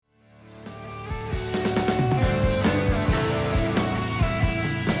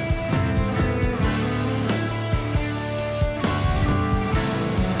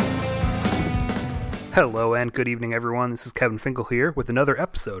Hello and good evening, everyone. This is Kevin Finkel here with another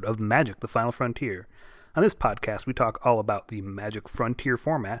episode of Magic: The Final Frontier. On this podcast, we talk all about the Magic Frontier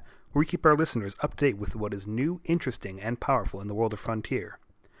format, where we keep our listeners up to date with what is new, interesting, and powerful in the world of Frontier.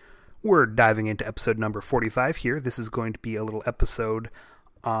 We're diving into episode number 45 here. This is going to be a little episode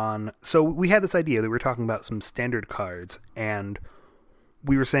on... So we had this idea that we were talking about some standard cards, and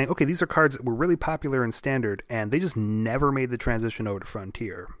we were saying, okay, these are cards that were really popular in Standard, and they just never made the transition over to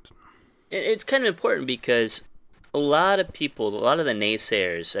Frontier. It's kind of important because a lot of people, a lot of the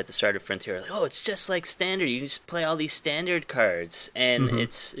naysayers at the start of Frontier are like, oh, it's just like Standard. You just play all these Standard cards. And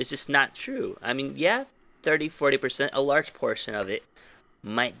it's just not true. I mean, yeah, 30-40%, a large portion of it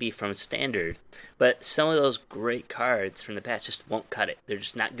might be from Standard. But some of those great cards from the past just won't cut it. They're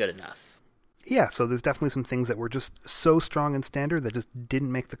just not good enough. Yeah, so there's definitely some things that were just so strong in Standard that just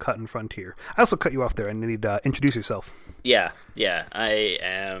didn't make the cut in Frontier. I also cut you off there. I need to introduce yourself. Yeah, I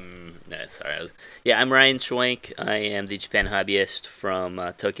am... No, sorry. I'm Ryan Schwenk. I am the Japan hobbyist from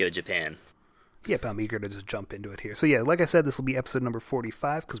Tokyo, Japan. Yep, I'm eager to just jump into it here. So yeah, like I said, this will be episode number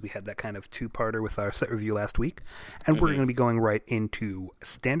 45 because we had that kind of two-parter with our set review last week. And we're going to be going right into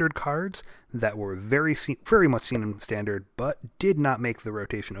Standard cards that were very much seen in Standard, but did not make the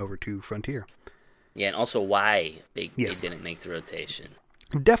rotation over to Frontier. Yeah, and also why they didn't make the rotation.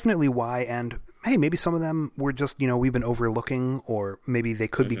 Definitely why, and hey, maybe some of them were just, we've been overlooking, or maybe they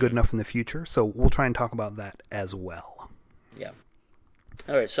could be good enough in the future. So we'll try and talk about that as well. Yeah.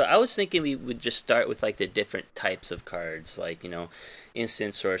 All right, so I was thinking we would just start with like the different types of cards, like,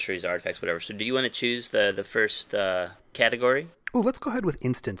 instants, sorceries, artifacts, whatever. So do you want to choose the first category? Oh, let's go ahead with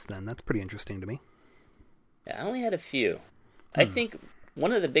instants then. That's pretty interesting to me. Yeah, I only had a few. I think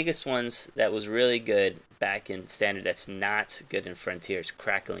one of the biggest ones that was really good back in Standard that's not good in Frontier is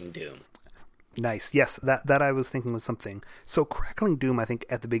Crackling Doom. Nice. Yes, that I was thinking was something. So Crackling Doom, I think,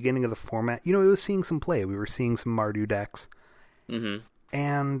 at the beginning of the format, it was seeing some play. We were seeing some Mardu decks. Mm-hmm.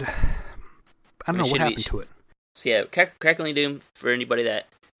 And I don't know what happened to it. So yeah, Crackling Doom, for anybody that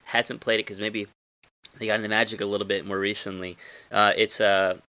hasn't played it, because maybe they got into Magic a little bit more recently, it's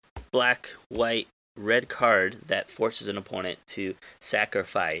a black, white, red card that forces an opponent to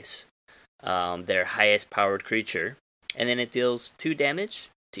sacrifice their highest powered creature, and then it deals 2 damage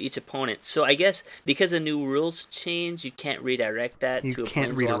to each opponent. So I guess because the new rules change, you can't redirect that to a Planeswalker. You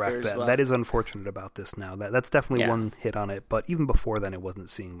can't redirect that. That is unfortunate about this now. That's definitely one hit on it, but even before then it wasn't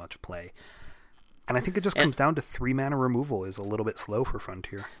seeing much play. And I think it just comes down to 3-mana removal is a little bit slow for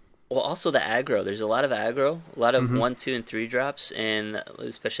Frontier. Well, also the aggro. There's a lot of aggro, a lot of 1, 2, and 3 drops, and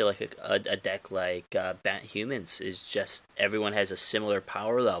especially like a deck like Bat Humans is just, everyone has a similar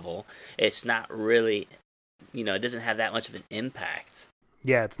power level. It's not really, it doesn't have that much of an impact.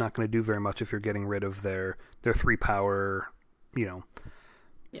 Yeah, it's not going to do very much if you're getting rid of their 3-power,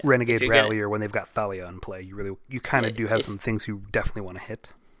 Renegade Rallier when they've got Thalia in play. You kind of do have some things you definitely want to hit.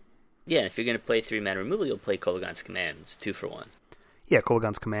 Yeah, if you're going to play 3-mana removal, you'll play Kolaghan's Command. It's 2-for-1. Yeah,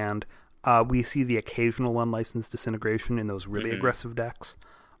 Kolaghan's Command. We see the occasional unlicensed disintegration in those really aggressive decks.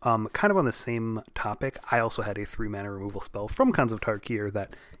 Kind of on the same topic, I also had a 3-mana removal spell from Khans of Tarkir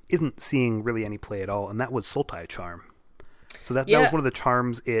that isn't seeing really any play at all, and that was Sultai Charm. So that was one of the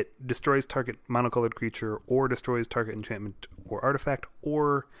charms. It destroys target monocolored creature, or destroys target enchantment or artifact,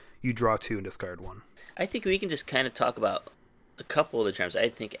 or you draw 2 and discard 1. I think we can just kind of talk about a couple of the charms. I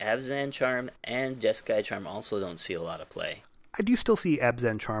think Abzan Charm and Jeskai Charm also don't see a lot of play. I do still see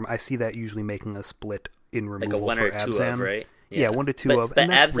Abzan Charm. I see that usually making a split in removal like a 1 or 2 Abzan. Of, right? Yeah, 1 to 2 of. But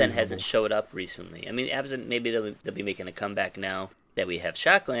Abzan hasn't showed up recently. I mean, Abzan, maybe they'll be making a comeback now that we have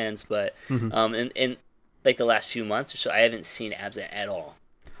Shocklands, but and like the last few months or so, I haven't seen Abzan at all.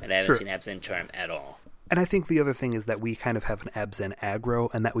 And I haven't seen Abzan Charm at all. And I think the other thing is that we kind of have an Abzan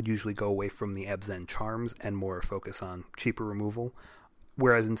aggro, and that would usually go away from the Abzan charms and more focus on cheaper removal.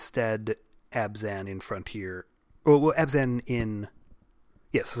 Whereas instead, Abzan in Frontier... Abzan in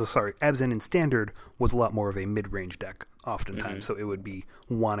Standard was a lot more of a mid-range deck, oftentimes, so it would be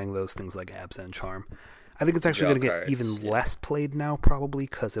wanting those things like Abzan Charm. I think it's actually going to get even less played now, probably,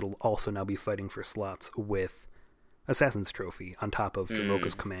 because it'll also now be fighting for slots with Assassin's Trophy on top of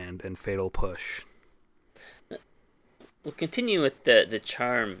Jamoka's Command and Fatal Push. We'll continue with the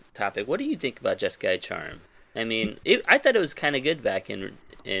charm topic. What do you think about Jeskai Charm? I mean, I thought it was kind of good back in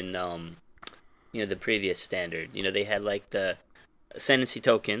the previous Standard. They had like the Ascendancy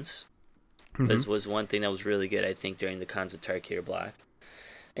tokens was one thing that was really good, I think, during the Khans of Tarkir block.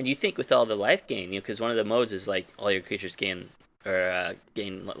 And you think with all the life gain, because one of the modes is like all your creatures gain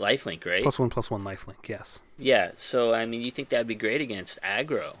lifelink, right? +1/+1 lifelink, yes. Yeah, so I mean, you think that'd be great against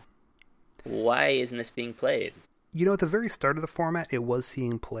aggro. Why isn't this being played? You know, at the very start of the format, it was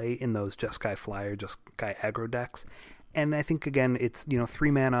seeing play in those Jeskai Flyer, Jeskai aggro decks. And I think, again, it's,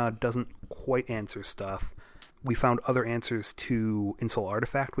 3 mana doesn't quite answer stuff. We found other answers to Insult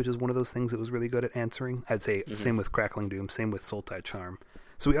Artifact, which is one of those things that was really good at answering. I'd say same with Crackling Doom, same with Sultai Charm.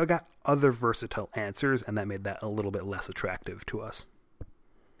 So we got other versatile answers, and that made that a little bit less attractive to us.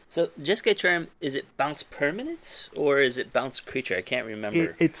 So, Jeskai Charm, is it bounce permanent, or is it bounce creature? I can't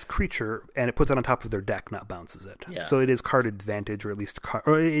remember. It's creature, and it puts it on top of their deck, not bounces it. Yeah. So it is card advantage, or at least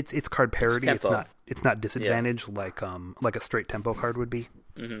it's card parity. It's not disadvantage like a straight tempo card would be.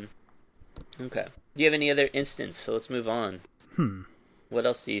 Mm-hmm. Okay. Do you have any other instance? So let's move on. What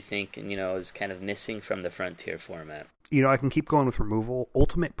else do you think, is kind of missing from the Frontier format? I can keep going with removal.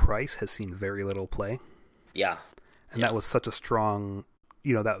 Ultimate Price has seen very little play. Yeah. And that was such a strong...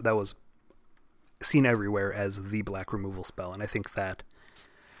 that was seen everywhere as the black removal spell, and I think that...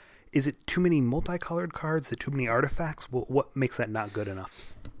 Is it too many multicolored cards? Is it too many artifacts? What makes that not good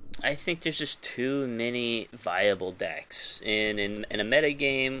enough? I think there's just too many viable decks. In a meta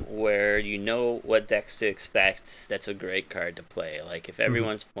game where you know what decks to expect, that's a great card to play. Like, if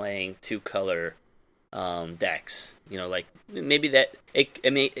everyone's playing 2-color decks, like, maybe that...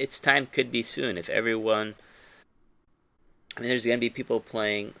 its time could be soon. If everyone... there's going to be people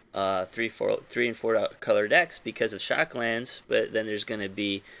playing 3 and 4 color decks because of Shocklands, but then there's going to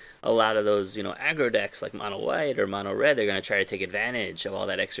be a lot of those, aggro decks like mono white or mono red. They're going to try to take advantage of all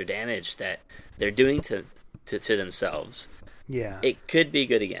that extra damage that they're doing to themselves. Yeah. It could be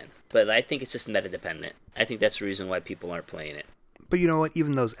good again, but I think it's just meta dependent. I think that's the reason why people aren't playing it. But you know what?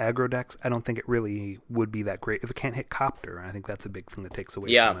 Even those aggro decks, I don't think it really would be that great if it can't hit Copter, and I think that's a big thing that takes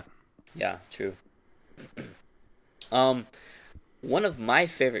away from it. Yeah, true. One of my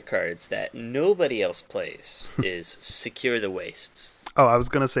favorite cards that nobody else plays is Secure the Wastes. Oh, I was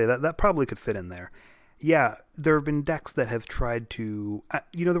going to say that probably could fit in there. Yeah, there have been decks that have tried to...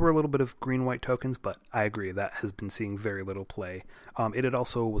 there were a little bit of green-white tokens, but I agree, that has been seeing very little play. It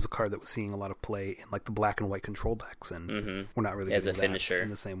also was a card that was seeing a lot of play in like the black and white control decks, and we're not really as a getting finisher that in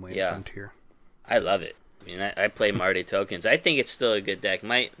the same way in Frontier. I love it. I play Mardu tokens. I think it's still a good deck.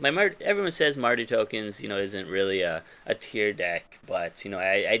 Everyone says Mardu tokens, isn't really a tier deck, but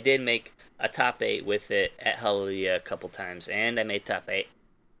I did make a top 8 with it at Hallelujah a couple times, and I made top 8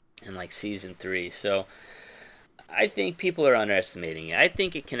 in like season 3. So I think people are underestimating it. I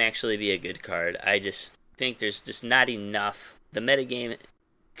think it can actually be a good card. I just think there's just not enough. The metagame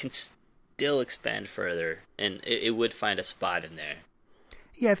can still expand further, and it would find a spot in there.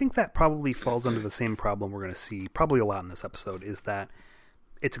 Yeah, I think that probably falls under the same problem we're going to see probably a lot in this episode, is that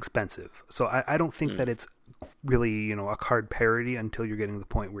it's expensive. So I don't think that it's really, a card parity until you're getting to the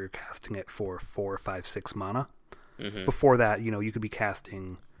point where you're casting it for 4, 5, 6 mana. Before that, you could be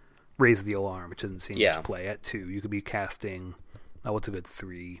casting Raise the Alarm, which isn't seeing much play, at 2. You could be casting, what's a good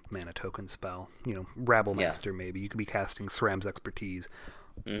 3 mana token spell? Rabble Master maybe. You could be casting Sram's Expertise.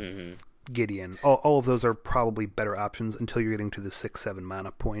 Gideon. All of those are probably better options until you're getting to the 6-7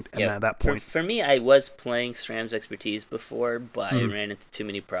 mana point. And at that point... For me, I was playing Sram's Expertise before, but I ran into too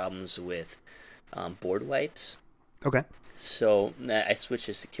many problems with board wipes. Okay. So I switched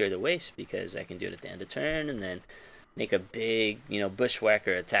to Secure the Waste because I can do it at the end of turn and then make a big,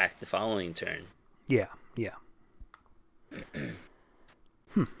 bushwhacker attack the following turn. Yeah. All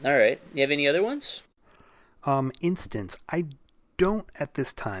right. You have any other ones? Instance. I don't at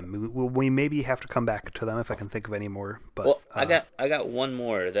this time. We maybe have to come back to them if I can think of any more. But I got one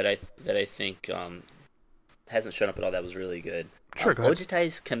more that I think hasn't shown up at all. That was really good. Sure, go ahead.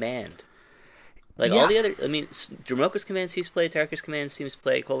 Ojutai's Command. All the other, Dromoka's Command seems to play, Tarka's Command seems to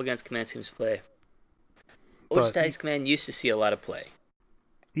play, Kolaghan's Command seems to play. Ojutai's Command used to see a lot of play.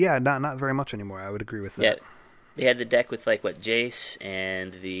 Yeah, not very much anymore. I would agree with that. Yeah, they had the deck with Jace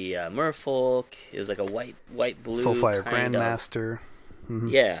and the Merfolk. It was like a white-blue Soulfire Grandmaster.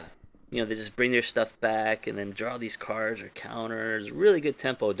 Yeah. They just bring their stuff back and then draw these cards or counters. Really good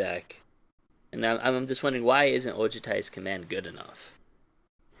tempo deck. And I'm just wondering, why isn't Ojutai's Command good enough?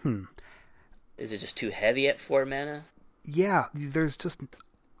 Is it just too heavy at 4 mana? Yeah, there's just...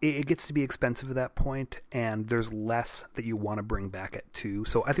 It gets to be expensive at that point, and there's less that you want to bring back at 2.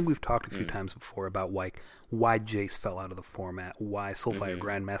 So I think we've talked a few times before about why Jace fell out of the format, why Soulfire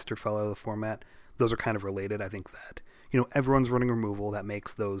Grandmaster fell out of the format. Those are kind of related. I think that, everyone's running removal. That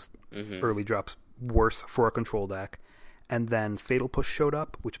makes those early drops worse for a control deck. And then Fatal Push showed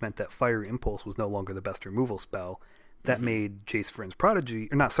up, which meant that Fiery Impulse was no longer the best removal spell. That made Jace Vryn's Prodigy,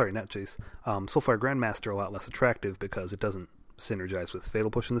 not Jace, Soulfire Grandmaster a lot less attractive because it doesn't synergize with Fatal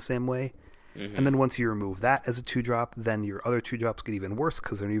Push in the same way. And then once you remove that as a 2-drop, then your other 2-drops get even worse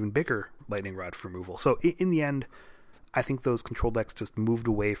because they're an even bigger Lightning Rod for removal. So in the end, I think those control decks just moved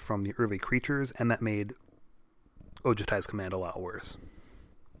away from the early creatures, and that made Ojutai's command a lot worse.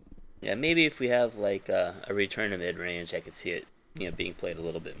 Yeah, maybe if we have like a return to mid-range, I could see it, being played a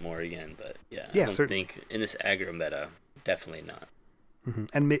little bit more again. But yeah, I don't think in this aggro meta, definitely not. Mm-hmm.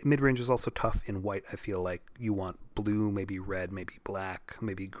 And mid-range is also tough in white. I feel like you want blue, maybe red, maybe black,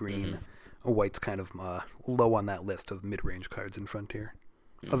 maybe green. White's kind of low on that list of mid-range cards in Frontier,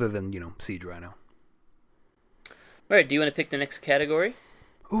 other than, Siege Rhino. All right, do you want to pick the next category?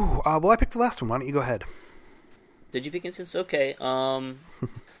 Ooh, well, I picked the last one. Why don't you go ahead? Did you pick instance? Okay.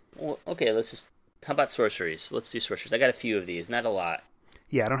 Well, okay, how about sorceries? Let's do sorceries. I got a few of these, not a lot.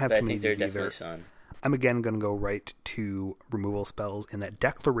 Yeah, I don't have too many of of these these either. either. Definitely I'm again going to go right to removal spells, in that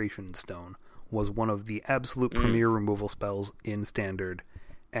Declaration Stone was one of the absolute premier removal spells in Standard,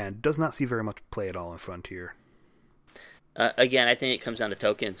 and does not see very much play at all in Frontier. Again, I think it comes down to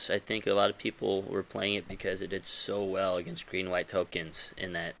tokens. I think a lot of people were playing it because it did so well against green-white tokens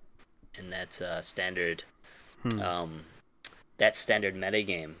in that standard that standard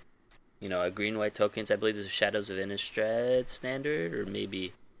metagame. Green-white tokens, I believe there's Shadows of Innistrad standard, or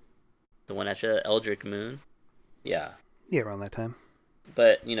maybe the one after that, Eldritch Moon. Yeah, around that time.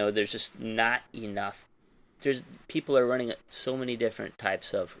 But, there's just not enough. People are running so many different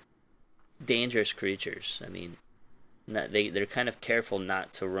types of dangerous creatures. I mean, they're kind of careful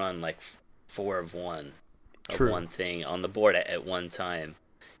not to run like 4 of one thing on the board at one time.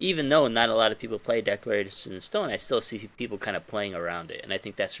 Even though not a lot of people play Declaration Stone, I still see people kind of playing around it, and I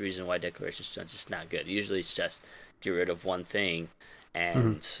think that's the reason why Declaration Stone is just not good. Usually it's just get rid of one thing,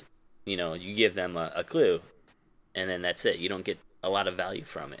 and you give them a clue, and then that's it. You don't get a lot of value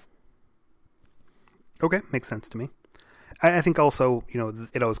from it. Okay, makes sense to me. I think also,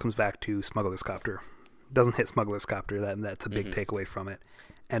 it always comes back to Smuggler's Copter. Doesn't hit Smuggler's Copter, that's a big takeaway from it.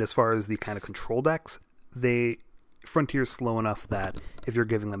 And as far as the kind of control decks, Frontier's slow enough that if you're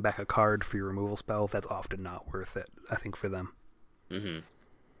giving them back a card for your removal spell, that's often not worth it, I think, for them. All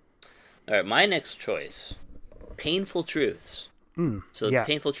right, my next choice, Painful Truths.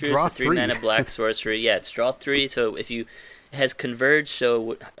 Painful Truths, draw a 3-mana black sorcery. Yeah, it's draw 3, so if you... It has Converge,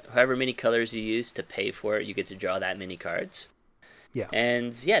 so however many colors you use to pay for it, you get to draw that many cards. Yeah.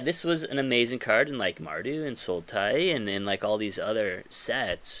 And this was an amazing card in like Mardu and Sultai and in like all these other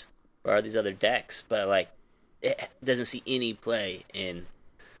sets or all these other decks, but like it doesn't see any play in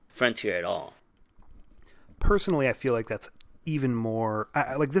Frontier at all. Personally, I feel like that's even more...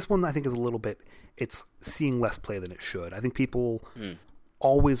 like this one, I think, is a little bit... It's seeing less play than it should. I think people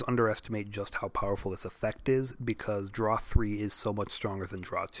always underestimate just how powerful this effect is, because draw 3 is so much stronger than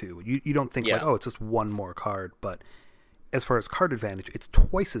draw 2. You don't think like, it's just one more card, but as far as card advantage, it's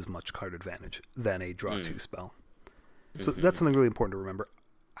twice as much card advantage than a draw 2 spell. So that's something really important to remember.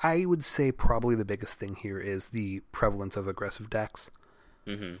 I would say probably the biggest thing here is the prevalence of aggressive decks,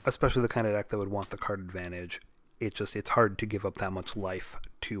 especially the kind of deck that would want the card advantage. It's hard to give up that much life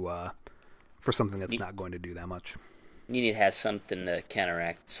for something that's not going to do that much. You need to have something to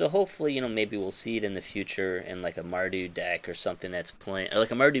counteract. So hopefully, maybe we'll see it in the future in like a Mardu deck or something that's playing, or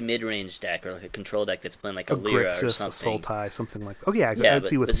like a Mardu mid-range deck, or like a control deck that's playing like a Lyra or something. A Sultai, something like. Oh yeah, I'd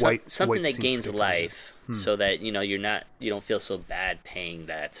see with white. Something white that gains life, so that you don't feel so bad paying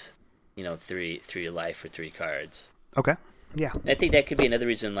that, 3 life for 3 cards. Okay. Yeah. And I think that could be another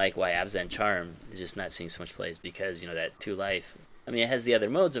reason, like why Abzan Charm is just not seeing so much plays, because that 2 life. I mean, it has the other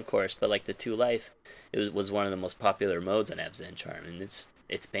modes, of course, but like the 2 life, it was one of the most popular modes on Abzan Charm, and it's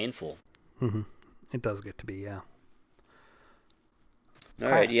painful. It does get to be, yeah. All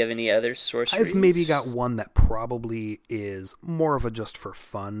right, do you have any other sorceries? I've maybe got one that probably is more of a just for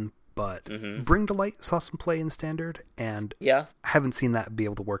fun, but Bring to Light saw some play in Standard, and I haven't seen that be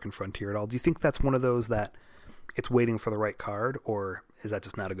able to work in Frontier at all. Do you think that's one of those that it's waiting for the right card, or is that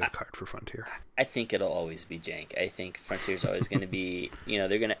just not a good card for Frontier? I think it'll always be jank. I think Frontier's always going to be,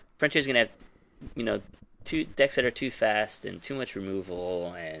 Frontier's going to have, 2 decks that are too fast and too much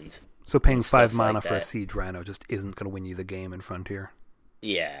removal, and so paying 5 mana like for a Siege Rhino just isn't going to win you the game in Frontier.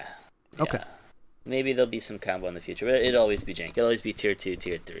 Yeah. Okay. Maybe there'll be some combo in the future, but it'll always be jank. It'll always be tier 2,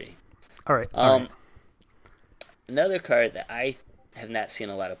 tier 3. All right. Another card that I have not seen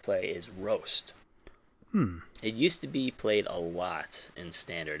a lot of play is Roast. It used to be played a lot in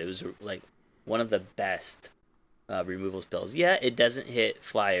Standard. It was like one of the best removal spells. Yeah, it doesn't hit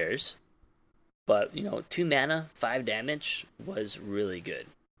flyers, but 2 mana, 5 damage was really good.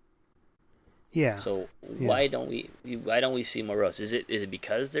 Yeah. So why don't we see more Roast? Is it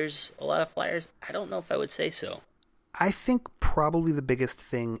because there's a lot of flyers? I don't know if I would say so. I think probably the biggest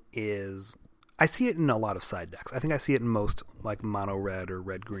thing is I see it in a lot of side decks. I think I see it in most like mono red or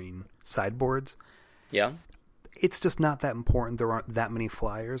red green sideboards. Yeah. It's just not that important. There aren't that many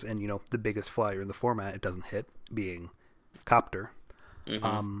flyers, and the biggest flyer in the format it doesn't hit, being Copter.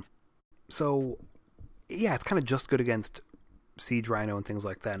 Mm-hmm. So yeah, it's kind of just good against Siege Rhino and things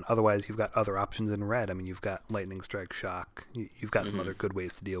like that. And otherwise, you've got other options in red. I mean, you've got Lightning Strike, Shock. You've got some other good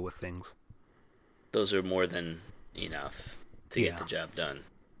ways to deal with things. Those are more than enough to get the job done.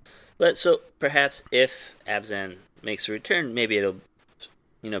 But so perhaps if Abzan makes a return, maybe it'll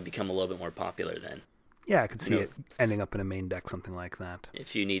become a little bit more popular then. Yeah, I could see it ending up in a main deck, something like that.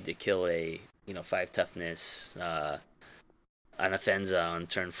 If you need to kill a 5 toughness an Afenza on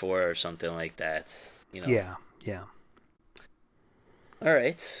turn 4 or something like that. Yeah. All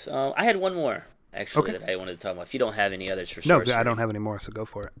right. I had one more actually that I wanted to talk about. If you don't have any others for sorcery. No, I don't have any more, so go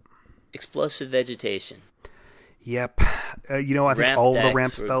for it. Explosive Vegetation. Yep. I think all the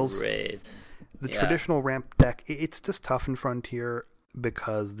ramp spells. Great. The traditional ramp deck, it's just tough in Frontier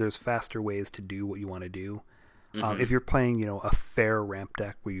because there's faster ways to do what you want to do. If you're playing, a fair ramp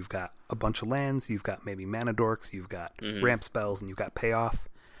deck where you've got a bunch of lands, you've got maybe mana dorks, you've got ramp spells, and you've got payoff,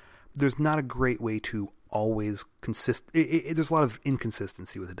 there's not a great way to always there's a lot of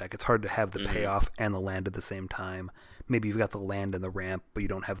inconsistency with the deck. It's hard to have the payoff and the land at the same time. Maybe you've got the land and the ramp, but you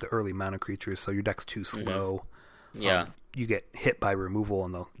don't have the early mana creatures, so your deck's too slow. Yeah. You get hit by removal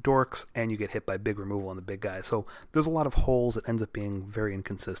on the dorks, and you get hit by big removal on the big guys. So there's a lot of holes. It ends up being very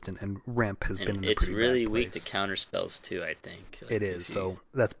inconsistent, and ramp has been in a pretty bad place. It's really weak to counter spells too, I think. It is. So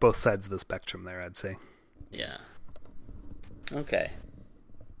that's both sides of the spectrum there, I'd say. Yeah. Okay.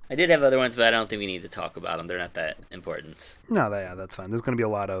 I did have other ones, but I don't think we need to talk about them. They're not that important. No, that's fine. There's going to be a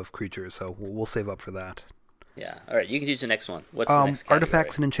lot of creatures, so we'll save up for that. Yeah. All right, you can use the next one. What's the next category?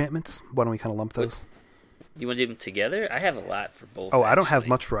 Artifacts and enchantments. Why don't we kind of lump those? You want to do them together? I have a lot for both. I don't have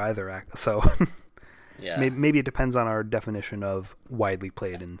much for either, so yeah. Maybe it depends on our definition of widely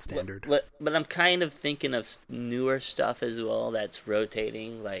played in Standard. But I'm kind of thinking of newer stuff as well that's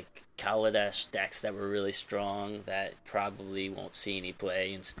rotating, like Kaladesh decks that were really strong that probably won't see any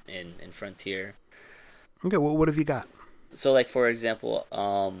play in Frontier. Okay, well, what have you got? So, like, for example,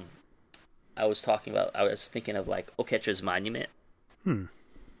 I was thinking of, like, Oketra's Monument.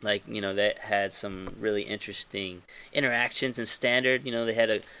 Like, that had some really interesting interactions in Standard. They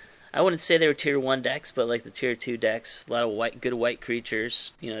had I wouldn't say they were tier 1 decks, but like the tier 2 decks, a lot of good white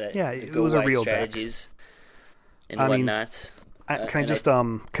creatures, it was a real strategies deck. And whatnot. Can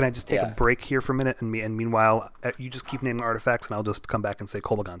I just take a break here for a minute, and meanwhile, you just keep naming artifacts, and I'll just come back and say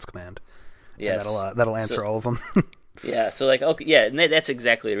Kolaghan's Command. Yes. That'll answer all of them. Yeah, so like, and that's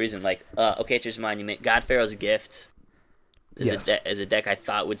exactly the reason. Like, Oketra's Monument, God Pharaoh's Gift is a deck I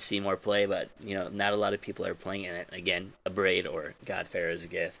thought would see more play, but not a lot of people are playing in it. Again, Abrade or God Pharaoh's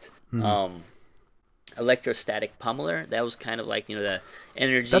Gift. Electrostatic Pummeler, that was kind of like the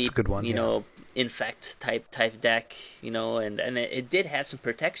energy. That's a good one. Infect type deck. And it did have some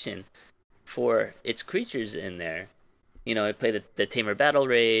protection for its creatures in there. It played the Tamer Battle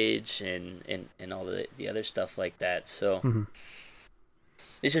Rage and all the other stuff like that. So.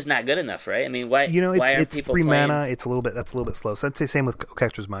 It's just not good enough, right? I mean, why aren't people 3 playing? mana. That's a little bit slow. So I'd say same with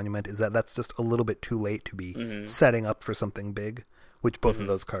Oketra's Monument. That's just a little bit too late to be setting up for something big, which both of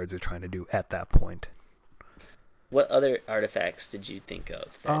those cards are trying to do at that point. What other artifacts did you think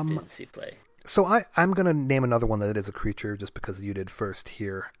of that didn't see play? So I'm going to name another one that is a creature, just because you did first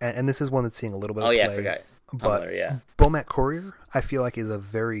here, and this is one that's seeing a little bit of play. I forgot. Pummeler, Bomat Courier, I feel like, is a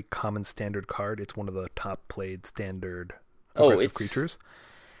very common Standard card. It's one of the top played Standard aggressive creatures.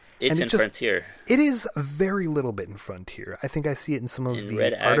 It's in Frontier. It is very little bit in Frontier. I think I see it in some of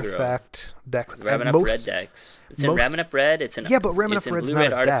the artifact decks. Ramen-Up Red decks. It's in Ramen-Up Red. But Ramen-Up Red's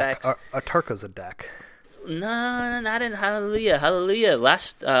not a deck. Atarka's a deck. No, not in Hallelujah. Hallelujah.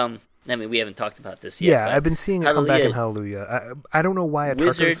 We haven't talked about this yet. Yeah, I've been seeing it come back in Hallelujah. I don't know why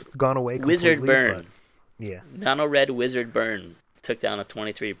Atarka's gone away completely. Wizard Burn. Yeah. Mono Red Wizard Burn took down a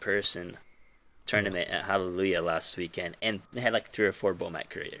 23-person tournament at Hallelujah last weekend, and they had like 3 or 4 Bomat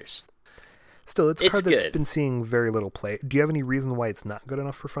creators. Still, it's a card that's been seeing very little play. Do you have any reason why it's not good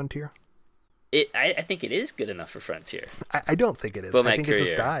enough for Frontier? I think it is good enough for Frontier. I don't think it is. Bomat I think Courier. It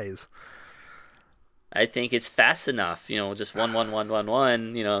just dies. I think it's fast enough, just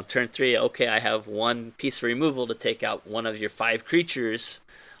 1/1/1/1/1, turn 3, okay, I have 1 piece of removal to take out one of your 5 creatures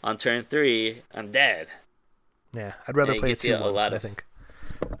on turn 3, I'm dead. Yeah, I'd rather play a 2/1, I think.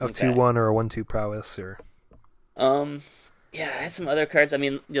 Of 2/1 or a 1/2 prowess or. Yeah, I had some other cards. I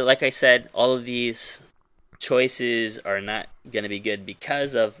mean, like I said, all of these choices are not going to be good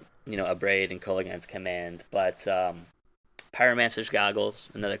because of Abrade and Kolaghan's Command. But Pyromancer's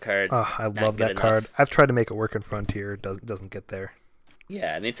Goggles, another card. Oh, I not love good that enough. card. I've tried to make it work in Frontier. It doesn't get there.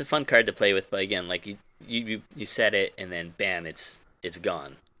 Yeah, I mean, it's a fun card to play with, but again, like you set it and then bam, it's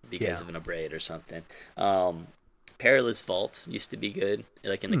gone because of an Abrade or something. Perilous Vault used to be good,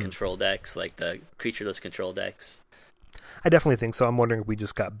 like in the control decks, like the creatureless control decks. I definitely think so. I'm wondering if we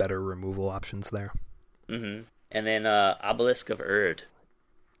just got better removal options there. Mm-hmm. And then Obelisk of Erd.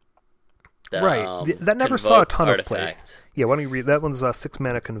 Right. That never saw a ton artifact. of play. Yeah, why don't you read that one's 6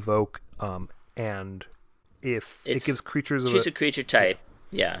 mana Convoke, and if it gives creatures choose a creature type.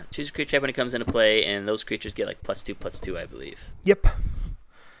 Yeah, choose a creature type when it comes into play, and those creatures get like +2/+2, I believe. Yep.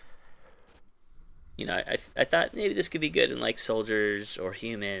 You know, I thought maybe this could be good in like soldiers or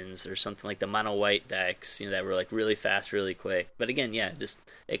humans or something like the mono white decks, you know, that were like really fast, really quick. But again, yeah, just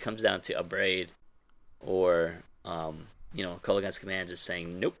it comes down to Abrade or Call Against Command just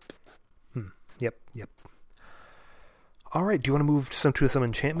saying nope. Yep. All right, do you want to move to some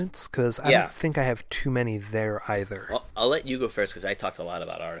enchantments? Because I don't think I have too many there either. Well, I'll let you go first because I talked a lot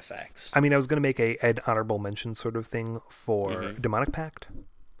about artifacts. I mean, I was going to make an honorable mention sort of thing for Demonic Pact.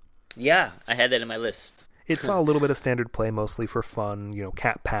 Yeah, I had that in my list. It's a little bit of standard play, mostly for fun,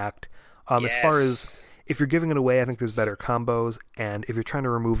 Cat Pact. As far as if you're giving it away, I think there's better combos, and if you're trying to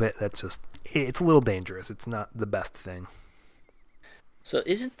remove it, it's a little dangerous. It's not the best thing. So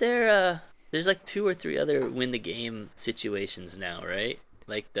isn't there there's like 2 or 3 other win the game situations now, right?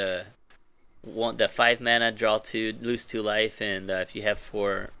 Like the 5 mana, draw 2, lose 2 life, and if you have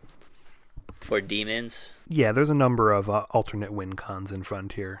 4 demons. Yeah, there's a number of alternate win cons in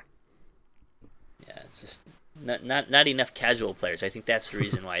Frontier. Yeah, it's just not enough casual players. I think that's the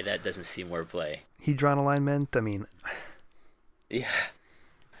reason why that doesn't see more play. Hedron alignment, I mean.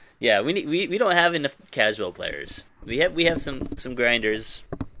 Yeah, we don't have enough casual players. We have some grinders.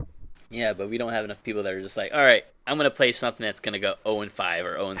 Yeah, but we don't have enough people that are just like, all right, I'm going to play something that's going to go 0-5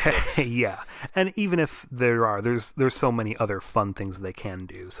 or 0-6. Yeah, and even if there's so many other fun things they can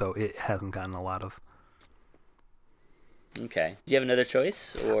do, so it hasn't gotten a lot of. Okay. Do you have another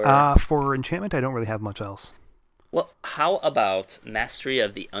choice? Or for enchantment, I don't really have much else. Well, how about Mastery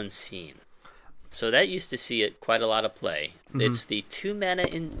of the Unseen? So that used to see quite a lot of play. Mm-hmm. It's the 2 mana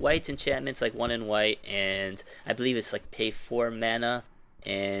in white enchantments, like 1 in white, and I believe it's like pay 4 mana.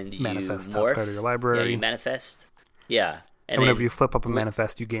 And you manifest morph. Top card of your library. Yeah, you manifest. Yeah. And whenever you flip up a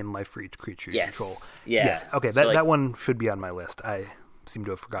manifest, you gain life for each creature you control. Yeah. Yes. Okay, that one should be on my list. I seem to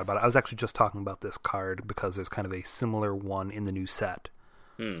have forgot about it. I was actually just talking about this card because there's kind of a similar one in the new set.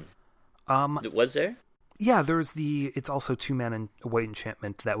 Was there? Yeah, it's also 2 mana white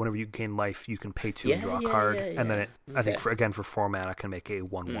enchantment that whenever you gain life, you can pay 2 and draw a card. Yeah. And then I think for 4 mana, can make a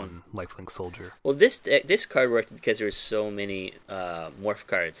 1/1 lifelink soldier. Well, this card worked because there were so many morph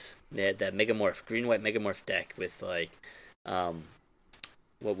cards. They had that Megamorph, green-white Megamorph deck with like,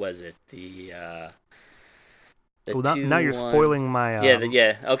 what was it? Now you're spoiling my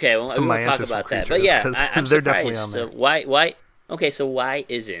okay, well, we won't talk about that. But yeah, I'm they're surprised. Definitely on there. So why? Okay, so why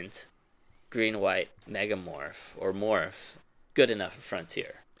isn't green-white Megamorph or Morph good enough for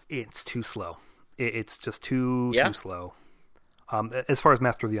Frontier? It's too slow. It's just too slow. As far as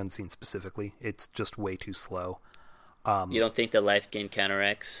Master of the Unseen specifically, it's just way too slow. You don't think the life gain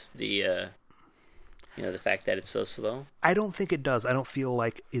counteracts the fact that it's so slow? I don't think it does. I don't feel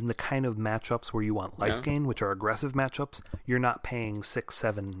like in the kind of matchups where you want life gain, which are aggressive matchups, you're not paying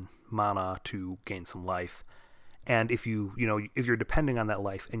 6-7 mana to gain some life. And if if you're depending on that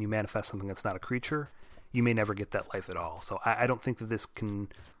life and you manifest something that's not a creature, you may never get that life at all. So I don't think that this can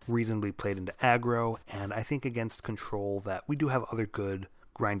reasonably be played into aggro, and I think against control that we do have other good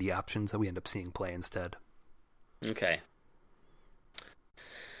grindy options that we end up seeing play instead. Okay.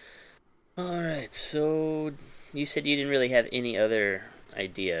 All right, so you said you didn't really have any other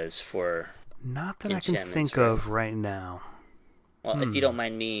ideas for Not that I can think of right now. Well, if you don't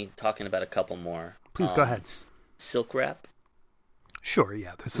mind me talking about a couple more. Please go ahead. Silk Wrap? Sure,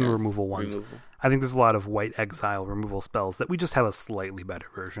 yeah. There's some removal ones. I think there's a lot of white exile removal spells that we just have a slightly better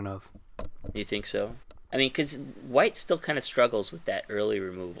version of. You think so? I mean, because white still kind of struggles with that early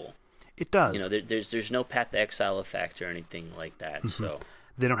removal. It does. There's no Path to Exile effect or anything like that, so...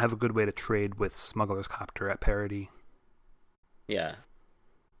 They don't have a good way to trade with Smuggler's Copter at parity. Yeah.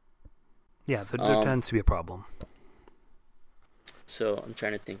 Yeah, there tends to be a problem. So, I'm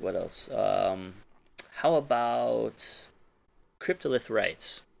trying to think what else. How about Cryptolith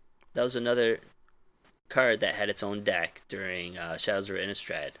Rites? That was another card that had its own deck during Shadows of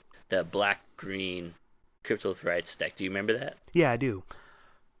Innistrad. The black-green Cryptolith Rites deck. Do you remember that? Yeah, I do.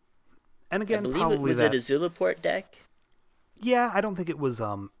 And again, was it a Zulaport deck? Yeah, I don't think it was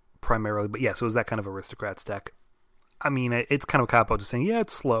primarily, but yes, it was that kind of Aristocrats deck. I mean, it's kind of a cop-out just saying, yeah,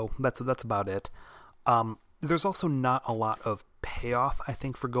 it's slow. That's about it. There's also not a lot of payoff, I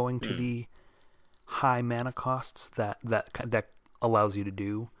think, for going to the high mana costs that deck allows you to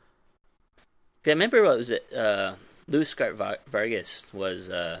do. I remember what was it? Luis Vargas was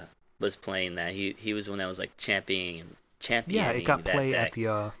playing that. He was the one that was like championing. Yeah, it got played at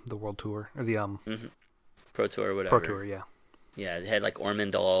the World Tour or the Pro Tour or whatever. Pro Tour, yeah. Yeah, it had like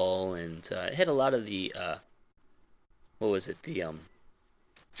Ormondal, and it had a lot of the what was it? The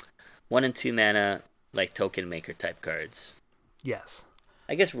 1 and 2 mana like token maker type cards. Yes.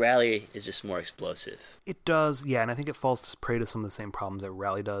 I guess Rally is just more explosive. It does, yeah, and I think it falls to prey to some of the same problems that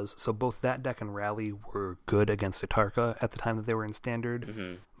Rally does. So both that deck and Rally were good against Atarka at the time that they were in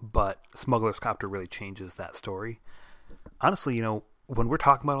Standard, but Smuggler's Copter really changes that story. Honestly, when we're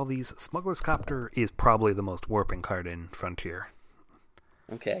talking about all these, Smuggler's Copter is probably the most warping card in Frontier.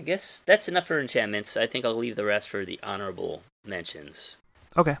 Okay, I guess that's enough for enchantments. I think I'll leave the rest for the honorable mentions.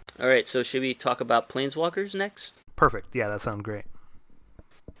 Okay. All right, so should we talk about Planeswalkers next? Perfect. Yeah, that sounds great.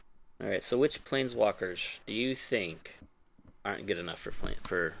 All right, so which Planeswalkers do you think aren't good enough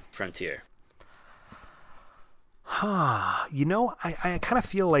for Frontier? I kind of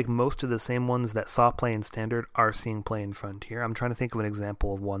feel like most of the same ones that saw play in Standard are seeing play in Frontier. I'm trying to think of an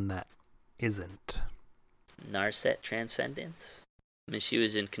example of one that isn't. Narset Transcendent? I mean, she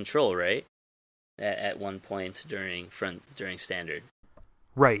was in Control, right? At one point during Standard.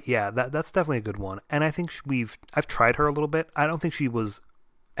 Right, yeah, that's definitely a good one. And I think I've tried her a little bit. I don't think she was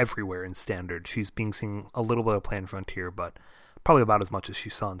everywhere in Standard. She's being seen a little bit of play in Frontier, but probably about as much as she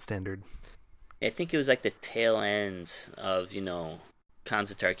saw in Standard. I think it was like the tail end of,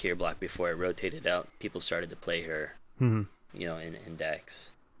 Khans of Tarkir block before it rotated out. People started to play her, in decks.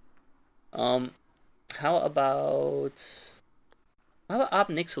 How about Ob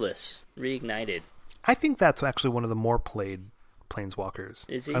Nixilis Reignited? I think that's actually one of the more played Planeswalkers.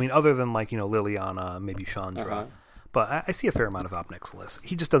 Is he? I mean, other than Liliana, maybe Chandra. But I see a fair amount of Ob Nixilis.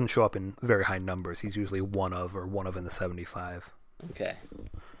 He just doesn't show up in very high numbers. He's usually one of in the 75. Okay.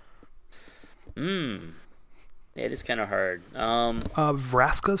 Yeah, it is kind of hard.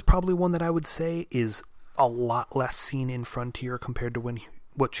 Vraska's probably one that I would say is a lot less seen in Frontier compared to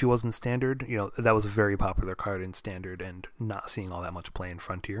what she was in Standard. That was a very popular card in Standard and not seeing all that much play in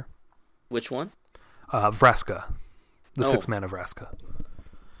Frontier. Which one? Vraska. The 6-mana Vraska.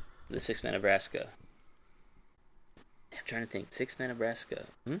 The 6-mana Vraska. I'm trying to think. 6-mana Vraska.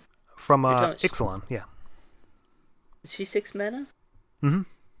 From Ixalan, yeah. Is she 6 mana? Mm-hmm.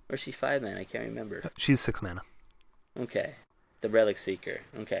 Or is she 5 mana? I can't remember. She's 6 mana. Okay. The Relic Seeker.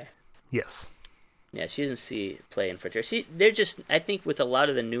 Okay. Yes. Yeah, she doesn't see play in Frontier. They're just, I think, with a lot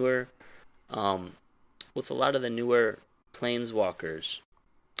of the newer Planeswalkers,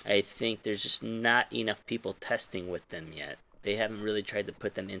 I think there's just not enough people testing with them yet. They haven't really tried to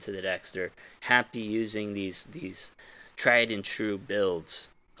put them into the decks. They're happy using these tried and true builds.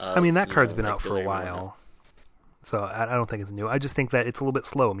 That card's been out for a while. So I don't think it's new. I just think that it's a little bit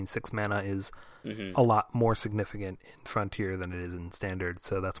slow. I mean, 6 mana is a lot more significant in Frontier than it is in Standard,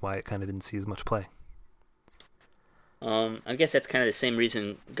 so that's why it kind of didn't see as much play. I guess that's kind of the same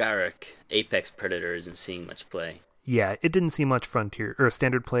reason Garruk, Apex Predator, isn't seeing much play. Yeah, it didn't see much Frontier or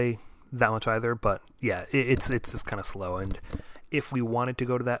Standard play that much either, but yeah, it's just kind of slow. And if we wanted to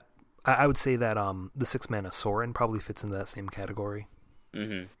go to that, I would say that the 6 mana Sorin probably fits into that same category.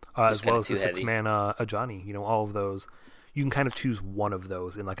 Mm-hmm. As well as the 6 mana Ajani, all of those. You can kind of choose one of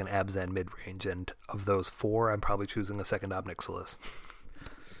those in like an Abzan mid-range, and of those 4, I'm probably choosing a second Ob Nixilis.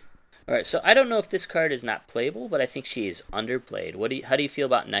 Alright, so I don't know if this card is not playable, but I think she is underplayed. How do you feel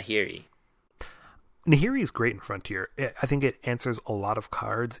about Nahiri? Nahiri is great in Frontier. I think it answers a lot of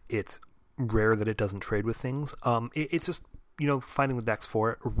cards. It's rare that it doesn't trade with things. It's just, finding the decks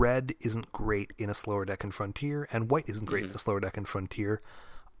for it. Red isn't great in a slower deck in Frontier, and white isn't great in a slower deck in Frontier,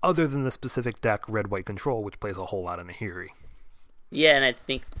 other than the specific deck Red-White Control, which plays a whole lot of Nahiri. Yeah, and I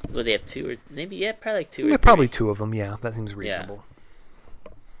think, they have 2 or maybe, probably like 2 or 3. Probably 2 of them, yeah. That seems reasonable.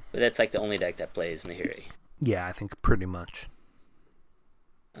 Yeah. But that's like the only deck that plays Nahiri. Yeah, I think pretty much.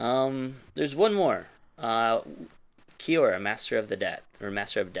 There's one more. Kiora, Master of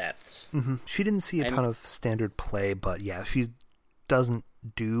Depths. Mm-hmm. She didn't see a ton of Standard play, but yeah, she doesn't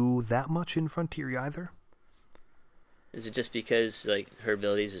do that much in Frontier either. Is it just because her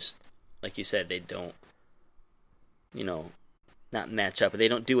abilities, just like you said, they don't, not match up? They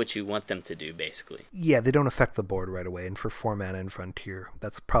don't do what you want them to do, basically. Yeah, they don't affect the board right away. And for 4 mana in Frontier,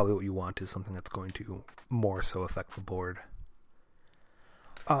 that's probably what you want, is something that's going to more so affect the board.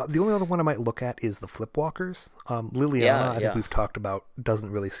 The only other one I might look at is the Flipwalkers. Liliana, I think we've talked about,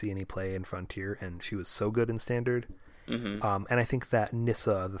 doesn't really see any play in Frontier, and she was so good in Standard. And I think that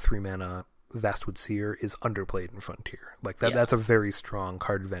Nissa, the 3-mana Vastwood Seer, is underplayed in Frontier. Like that's a very strong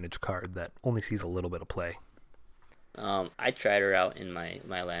card advantage card that only sees a little bit of play. I tried her out in my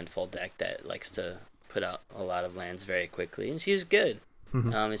landfall deck that likes to put out a lot of lands very quickly, and she was good.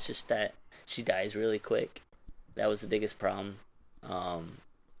 It's just that she dies really quick. That was the biggest problem. Honestly,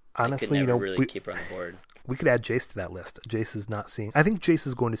 I could never really keep her on the board. We could add Jace to that list. Jace is not seeing... I think Jace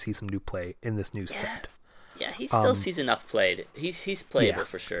is going to see some new play in this new set. Yeah, he still sees enough played. He's playable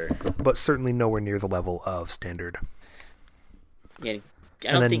for sure. But certainly nowhere near the level of Standard. Yeah,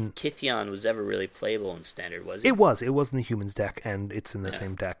 I don't think Kithion was ever really playable in Standard, was he? It was. It was in the Humans deck, and it's in the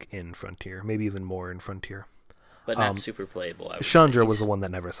same deck in Frontier. Maybe even more in Frontier. But not super playable. Chandra was the one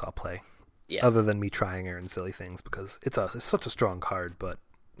that never saw play. Yeah. Other than me trying her and silly things, because it's such a strong card, but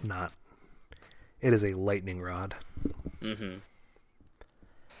not... It is a lightning rod. All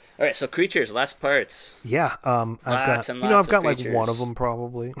right, so creatures, last parts. Yeah, I've got like one of them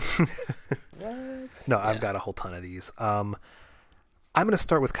probably. What? No, I've got a whole ton of these. I'm going to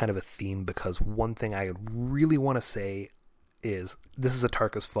start with kind of a theme, because one thing I really want to say is this is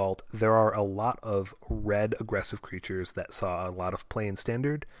Atarka's fault. There are a lot of red aggressive creatures that saw a lot of play in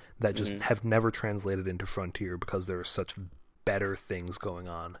Standard that just have never translated into Frontier because there are such better things going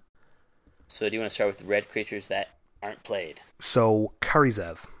on. So do you want to start with the red creatures that aren't played? So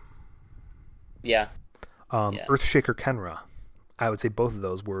Karizev. Yeah. Earthshaker Kenra. I would say both of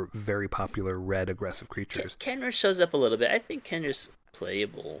those were very popular red aggressive creatures. Kenra shows up a little bit. I think Kenra's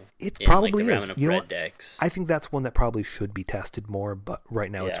playable. It probably is. Red decks. I think that's one that probably should be tested more, but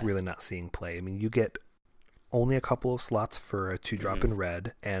right now it's really not seeing play. I mean, you get only a couple of slots for a 2-drop in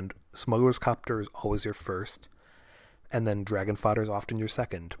red, and Smuggler's Copter is always your first, and then Dragon Fodder is often your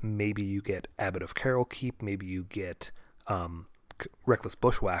second. Maybe you get Abbot of Carol Keep, maybe you get Reckless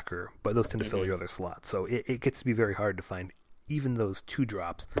Bushwhacker, but those tend to fill your other slots. So it gets to be very hard to find even those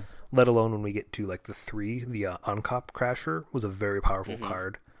 2-drops, let alone when we get to like the 3. The Uncop Crasher was a very powerful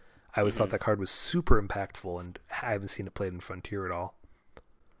card. I always thought that card was super impactful, and I haven't seen it played in Frontier at all.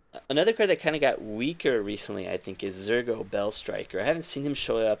 Another card that kind of got weaker recently, I think, is Zergo Bellstriker. I haven't seen him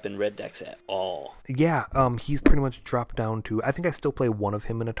show up in red decks at all. Yeah, he's pretty much dropped down to... I think I still play one of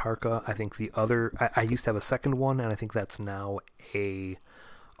him in Atarka. I think the other... I used to have a second one, and I think that's now a...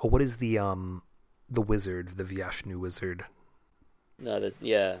 Oh, what is the wizard, the Vyashnu wizard? No, a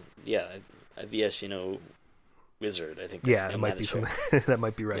Vyashnu wizard, I think. Yeah, it might be something. That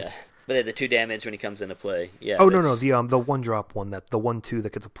might be right. Yeah. But the 2 damage when he comes into play. Yeah. Oh no, the 1-drop one, that the 1/2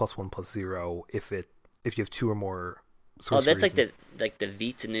 that gets a +1/+0 if you have 2 or more sorceries. Oh, that's like the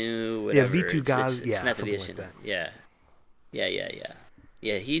Vitanu, whatever. Yeah, V2 guys. It's not the Vyashnu. Like Yeah.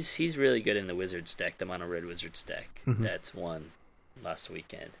 Yeah, he's really good in the Wizards deck, the mono red Wizards deck. That's won last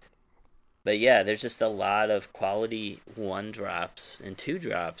weekend. But yeah, there's just a lot of quality 1-drops and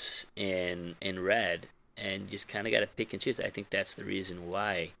 2-drops in red, and you just kind of got to pick and choose. I think that's the reason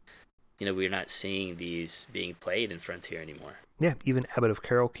why, we're not seeing these being played in Frontier anymore. Yeah, even Abbot of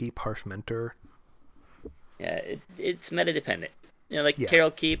Carol Keep, Harsh Mentor. Yeah, it's meta dependent.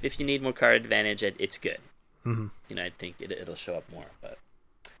 Carol Keep, if you need more card advantage, it's good. I think it'll show up more. But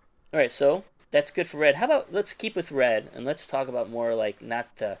all right, so that's good for red. How about let's keep with red, and let's talk about more like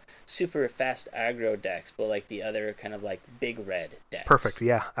not the super fast aggro decks, but like the other kind of like big red decks. Perfect.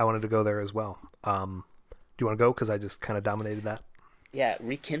 Yeah, I wanted to go there as well. Do you want to go? Because I just kind of dominated that. Yeah,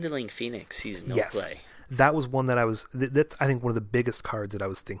 Rekindling Phoenix sees no play. That was one that I was... That's, I think, one of the biggest cards that I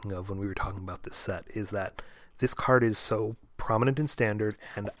was thinking of when we were talking about this set, is that this card is so prominent in Standard,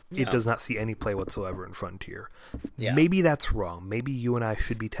 and it does not see any play whatsoever in Frontier. Yeah. Maybe that's wrong. Maybe you and I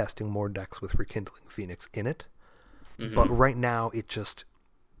should be testing more decks with Rekindling Phoenix in it. But right now, it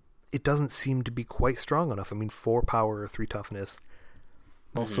doesn't seem to be quite strong enough. I mean, 4 power, 3 toughness...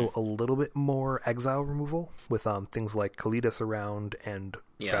 Also, a little bit more exile removal with things like Kalidas around and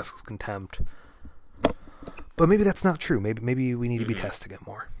Vraska's Contempt. But maybe that's not true. Maybe we need to be testing it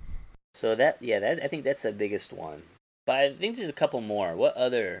more. So I think that's the biggest one. But I think there's a couple more. What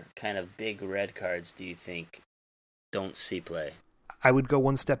other kind of big red cards do you think don't see play? I would go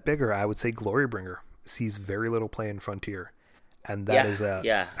one step bigger. I would say Glorybringer sees very little play in Frontier, and that is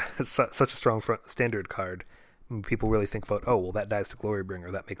such a strong Standard card. People really think about, that dies to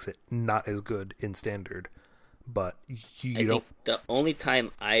Glorybringer. That makes it not as good in Standard. But you don't... The only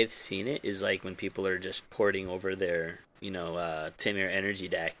time I've seen it is like when people are just porting over their, Temur Energy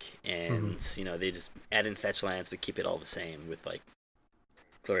deck, and, they just add in fetch lands but keep it all the same with, like,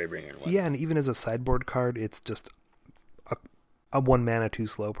 Glorybringer and whatnot. Yeah, and even as a sideboard card, it's just a 1 mana too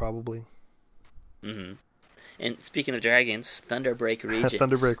slow, probably. And speaking of dragons, Thunderbreak Regent.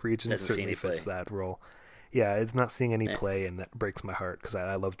 Thunderbreak Regent certainly fits that role. Yeah, it's not seeing any play, and that breaks my heart because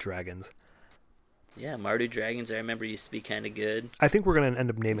I love dragons. Yeah, Mardu dragons I remember used to be kind of good. I think we're going to end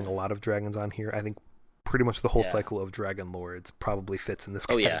up naming a lot of dragons on here. I think pretty much the whole cycle of Dragon Lords probably fits in this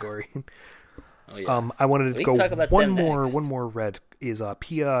category. Oh yeah. I wanted to go one more red is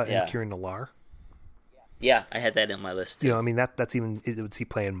Pia and Yeah. Kirin Nalaar. Yeah, I had that in my list too. You know, I mean that's even it would see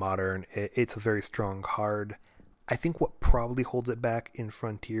play in Modern. It's a very strong card. I think what probably holds it back in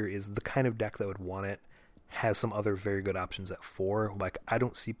Frontier is the kind of deck that would want it has some other very good options at 4. Like I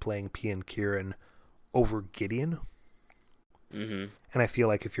don't see playing Pia and Kirin over Gideon. Mm-hmm. And I feel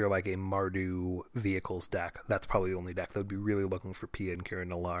like if you're like a Mardu vehicles deck, that's probably the only deck that would be really looking for Pia and Kirin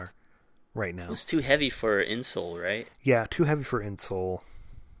Nalaar right now. It's too heavy for Insol, right? Yeah, too heavy for Insol.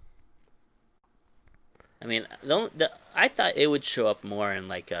 I mean, I thought it would show up more in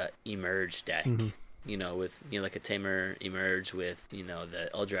like a Emerge deck, you know, with like a Tamer Emerge with the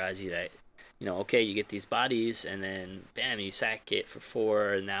Eldrazi that okay, you get these bodies and then bam, you sack it for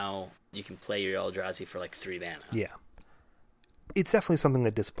 4, and now you can play your Eldrazi for like 3 mana. Yeah. It's definitely something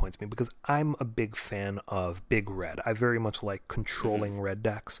that disappoints me because I'm a big fan of big red. I very much like controlling red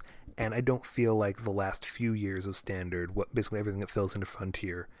decks, and I don't feel like the last few years of Standard, basically everything that fills into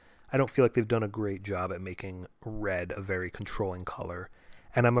Frontier, I don't feel like they've done a great job at making red a very controlling color.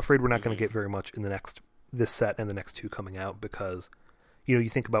 And I'm afraid we're not going to get very much in this set and the next 2 coming out because, you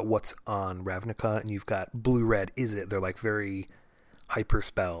think about what's on Ravnica and you've got blue-red Izzet. They're like very hyper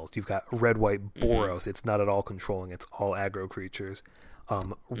spells. You've got red-white Boros. It's not at all controlling. It's all aggro creatures.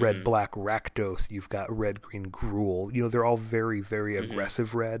 Red-black Rakdos. You've got red-green Gruul. They're all very, very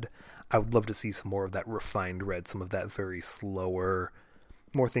aggressive red. I would love to see some more of that refined red, some of that very slower,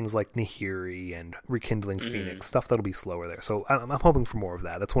 more things like Nahiri and Rekindling Phoenix, stuff that'll be slower there. So I'm hoping for more of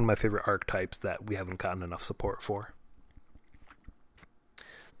that. That's one of my favorite archetypes that we haven't gotten enough support for.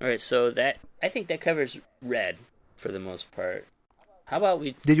 All right, so I think that covers red for the most part. How about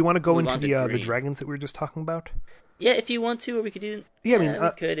we? Did you want to go into the green? dragons that we were just talking about? Yeah, if you want to, or we could do. Yeah, we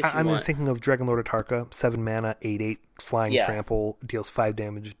could if you I'm want. thinking of Dragonlord Atarka, 7 mana, 8/8, flying trample, deals 5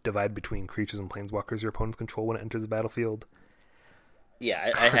 damage, divide between creatures and planeswalkers your opponents control when it enters the battlefield.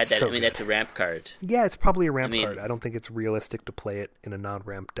 Yeah, I had that. So I mean, that's a ramp card. Yeah, it's probably a ramp card. I don't think it's realistic to play it in a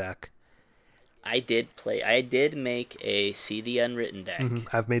non-ramp deck. I did make a See the Unwritten deck.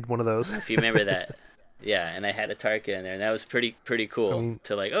 I've made one of those. If you remember that. Yeah, and I had a Tarka in there, and that was pretty cool.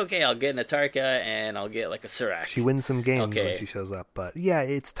 Okay, I'll get an Atarka, and I'll get like a Serac. She wins some games when she shows up, but yeah,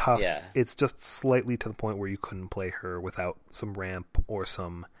 it's tough. Yeah. It's just slightly to the point where you couldn't play her without some ramp or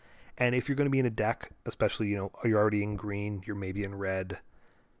some... And if you're going to be in a deck, especially, you're already in green, you're maybe in red.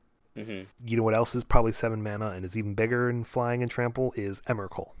 You know what else is probably 7 mana and is even bigger in flying and trample is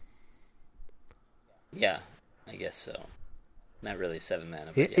Emrakul. Yeah, I guess so. Not really 7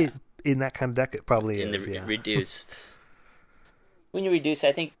 mana, but In that kind of deck, it probably is. Yeah. Reduced. When you reduce,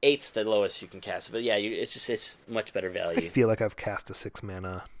 I think 8's the lowest you can cast. But yeah, it's much better value. I feel like I've cast a 6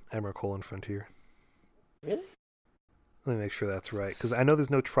 mana Emrakul in Frontier. Really? Let me make sure that's right, because I know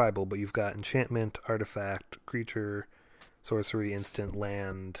there's no tribal, but you've got enchantment, artifact, creature, sorcery, instant,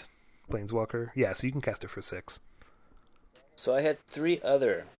 land, planeswalker. Yeah, so you can cast it for 6. So I had 3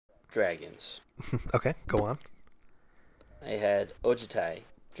 other dragons. Okay, go on. I had Ojutai,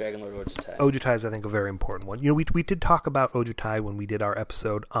 Dragonlord Ojutai. Ojutai is, I think, a very important one. We did talk about Ojutai when we did our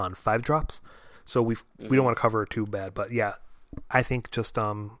episode on 5-drops, so we don't want to cover it too bad, but yeah, I think just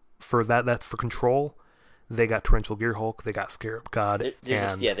for that's for control. They got Torrential Gearhulk, they got Scarab God,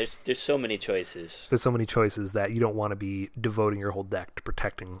 there's so many choices. There's so many choices that you don't want to be devoting your whole deck to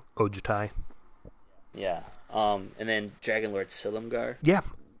protecting Ojutai. Yeah, and then Dragonlord Silumgar. Yeah,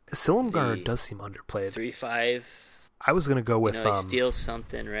 Silumgar does seem underplayed. 3/5. I was going to go with... he steals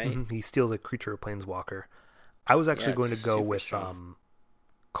something, right? He steals a creature or planeswalker. I was actually going to go with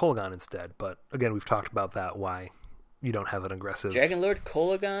Kolaghan instead, but again, we've talked about that, why you don't have an aggressive... Dragonlord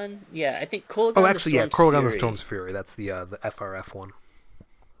Kolaghan? Yeah, I think Kolaghan Kolaghan the Storm's Fury. That's the FRF one.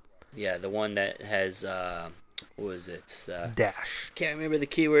 Yeah, the one that has... what was it? Dash. Can't remember the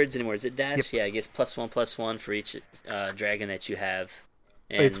keywords anymore. Is it Dash? Yep. Yeah, I guess +1/+1 for each dragon that you have.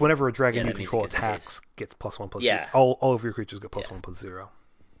 And it's whenever a dragon you control attacks, gets +1/+0. All of your creatures get +1/+0.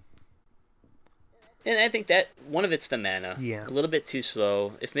 And I think that one of it's the mana. Yeah. A little bit too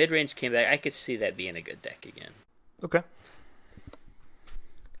slow. If mid-range came back, I could see that being a good deck again. Okay.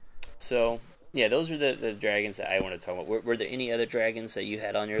 So, yeah, those are the dragons that I want to talk about. Were there any other dragons that you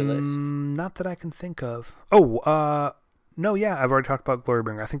had on your list? Not that I can think of. Oh, no, yeah, I've already talked about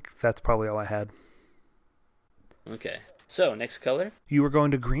Glorybringer. I think that's probably all I had. Okay. So, next color? You were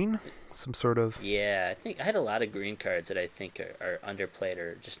going to green? Some sort of... Yeah, I think I had a lot of green cards that I think are underplayed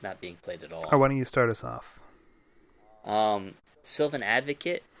or just not being played at all. Oh, why don't you start us off? Sylvan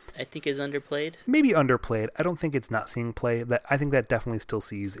Advocate, I think, is underplayed. Maybe underplayed. I don't think it's not seeing play. I think that definitely still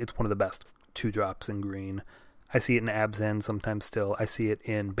sees. It's one of the best 2-drops in green. I see it in Abzan sometimes still. I see it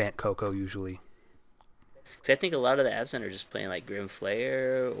in Bant Coco usually. Because I think a lot of the Abzan are just playing like Grim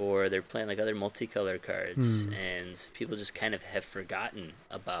Flare, or they're playing like other multicolor cards, and people just kind of have forgotten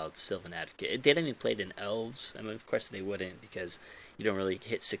about Sylvan Advocate. They haven't even played in Elves. I mean, of course they wouldn't, because you don't really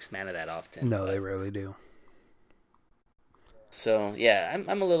hit 6 mana that often. No, they rarely do. So, yeah,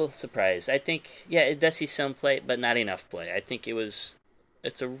 I'm a little surprised. I think, yeah, it does see some play, but not enough play. I think it's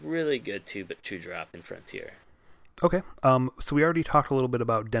a really good 2-drop in Frontier. Okay, so we already talked a little bit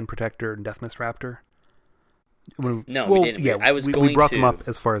about Den Protector and Deathmist Raptor. We didn't. Yeah, we brought them up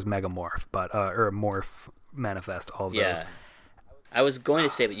as far as Megamorph, but or Morph, Manifest, all of those. Yeah, I was going to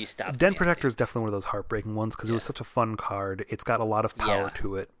say, but you stopped. Den Protector is definitely one of those heartbreaking ones because it was such a fun card. It's got a lot of power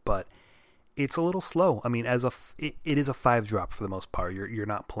to it, but it's a little slow. I mean, it is a 5-drop for the most part. You're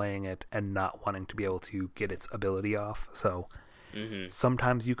not playing it and not wanting to be able to get its ability off. So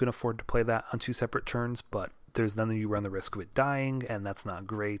sometimes you can afford to play that on 2 separate turns, but then you run the risk of it dying, and that's not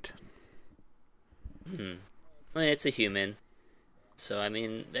great. I mean, it's a human, so I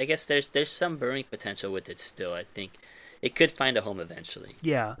mean, I guess there's some burning potential with it still. I think it could find a home eventually.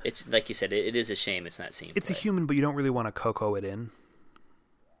 Yeah, it's like you said, it is a shame it's not seen. It's a human, but you don't really want to Coco it in.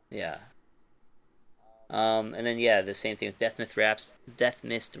 Yeah. And then the same thing with Deathmist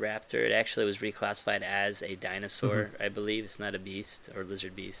Raptor. It actually was reclassified as a dinosaur, I believe. It's not a beast or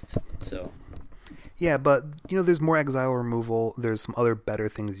lizard beast. So. Yeah, but there's more exile removal. There's some other better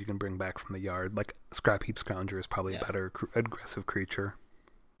things you can bring back from the yard, like Scrap Heap Scrounger is probably a better aggressive creature.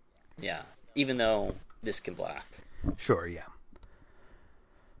 Yeah, even though this can block. Sure, yeah.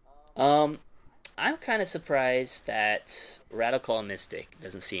 I'm kind of surprised that Rattleclaw Mystic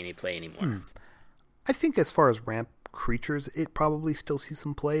doesn't see any play anymore. I think as far as ramp creatures, it probably still sees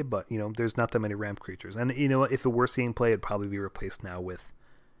some play, but there's not that many ramp creatures. And if it were seeing play, it'd probably be replaced now with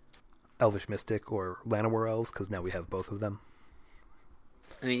Elvish Mystic or Llanowar Elves, because now we have both of them.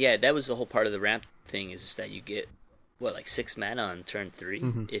 I mean, yeah, that was the whole part of the ramp thing, is just that you get, like 6 mana on turn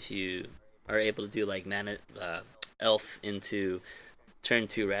 3, if you are able to do like mana Elf into turn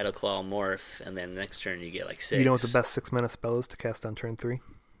 2 Rattleclaw Morph, and then next turn you get like 6. You know what the best 6 mana spell is to cast on turn 3?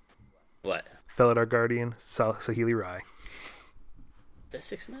 What? Felidar Guardian, Saheeli Rai. That's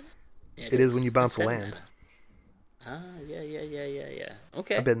 6 mana? Yeah, it is when you bounce a land. Mana. Yeah.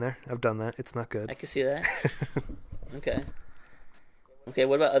 Okay. I've been there. I've done that. It's not good. I can see that. Okay,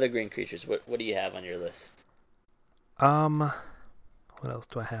 what about other green creatures? What do you have on your list? What else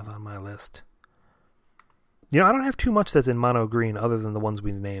do I have on my list? I don't have too much that's in mono green other than the ones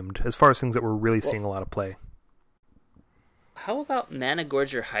we named, as far as things that we're really seeing a lot of play. How about Mana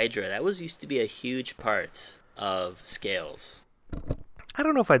Gorger Hydra? That used to be a huge part of Scales. I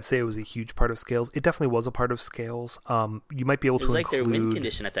don't know if I'd say it was a huge part of Scales. It definitely was a part of Scales. You might be able to include... It was like their win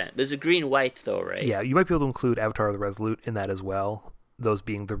condition at that. There's a green-white, though, right? Yeah, you might be able to include Avatar of the Resolute in that as well. Those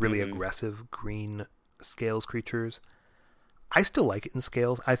being the really aggressive green Scales creatures. I still like it in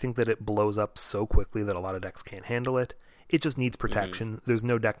Scales. I think that it blows up so quickly that a lot of decks can't handle it. It just needs protection. There's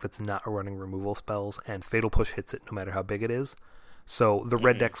no deck that's not running removal spells, and Fatal Push hits it no matter how big it is. So the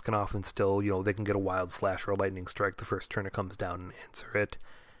red decks can often still, they can get a Wild Slash or a Lightning Strike the first turn it comes down and answer it.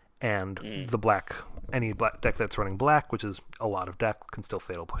 And the black, any black deck that's running black, which is a lot of decks, can still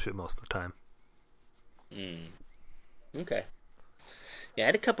Fatal Push it most of the time. Okay. Yeah, I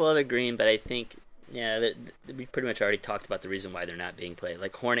had a couple other green, but I think, we pretty much already talked about the reason why they're not being played.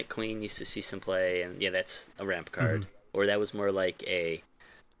 Like Hornet Queen used to see some play, and that's a ramp card. Or that was more like a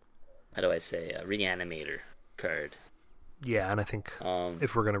Reanimator card. Yeah, and I think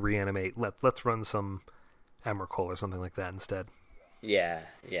if we're going to reanimate, let's run some Emrakul or something like that instead. Yeah.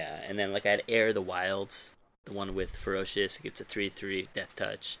 And then I had Air the Wilds, the one with Ferocious, it gives a 3/3 Death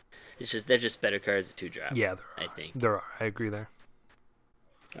Touch. They're just better cards at 2-drop. Yeah, I think. There are. I agree there.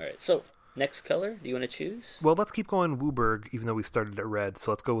 All right, so next color, do you want to choose? Well, let's keep going Wooburg, even though we started at red,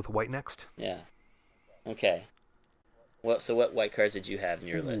 so let's go with white next. Yeah. Okay. So what white cards did you have in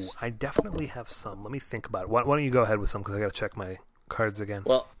your list? I definitely have some. Let me think about it. Why don't you go ahead with some, because I got to check my cards again.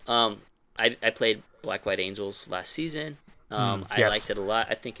 Well, I played Black White Angels last season. I liked it a lot.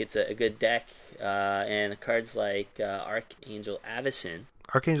 I think it's a good deck. And cards like Archangel Avacyn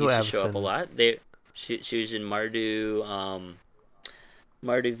used to show up a lot. She was in Mardu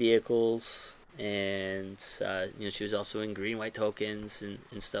vehicles, and she was also in green white tokens and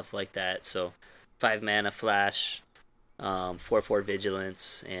stuff like that. So 5 mana flash. 4/4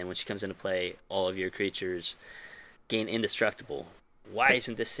 vigilance, and when she comes into play, all of your creatures gain indestructible. Why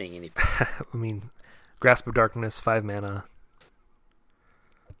isn't this seeing anything? I mean, Grasp of Darkness, 5 mana.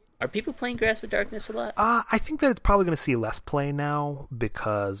 Are people playing Grasp of Darkness a lot? I think that it's probably going to see less play now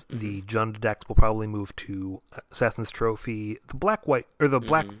because the Jund decks will probably move to Assassin's Trophy. The black-white or the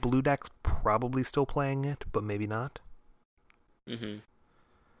black-blue decks probably still playing it, but maybe not. Mm-hmm.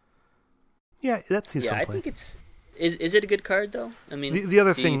 Yeah, that seems some play. I think it's... Is it a good card, though? I mean, the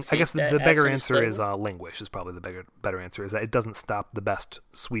other thing, I guess the bigger answer playable? is Languish is probably the better answer, is that it doesn't stop the best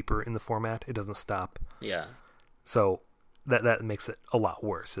sweeper in the format. It doesn't stop. Yeah. So that makes it a lot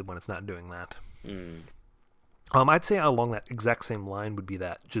worse when it's not doing that. Mm. I'd say along that exact same line would be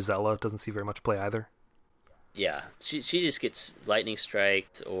that Gisela doesn't see very much play either. Yeah, she just gets lightning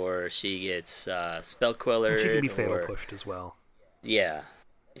striked, or she gets spell queller. She can be fatal pushed as well. Yeah,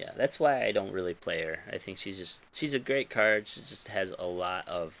 that's why I don't really play her. I think she's a great card. She just has a lot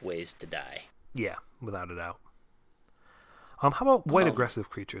of ways to die. Yeah, without a doubt. How about white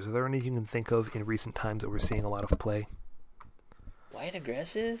aggressive creatures? Are there any you can think of in recent times that we're seeing a lot of play? White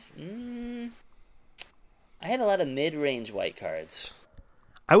aggressive? I had a lot of mid-range white cards.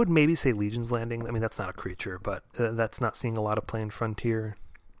 I would maybe say Legion's Landing. I mean, that's not a creature, but that's not seeing a lot of play in Frontier.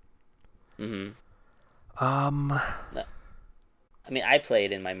 Mm-hmm. No. I mean, I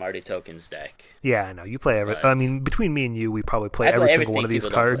played in my Mardu Tokens deck. Yeah, I know. You play every... I mean, between me and you, we probably play every single one of these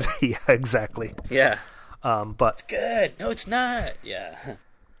cards. Yeah, exactly. Yeah. But... It's good. No, it's not. Yeah.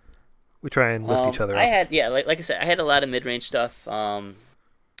 We try and lift each other up. I had, like I said, I had a lot of mid-range stuff,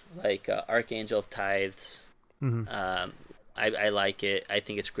 like Archangel of Tithes. Mm-hmm. I like it. I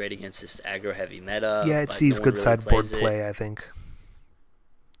think it's great against this aggro-heavy meta. Yeah, it sees good sideboard play, I think.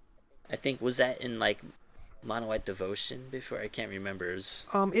 I think, was that in, like, Mono White Devotion before? I can't remember.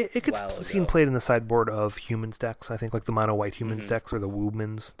 It gets seen played in the sideboard of humans decks, I think, like the Mono White humans decks or the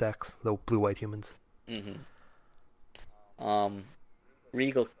Woomans decks, the blue-white humans.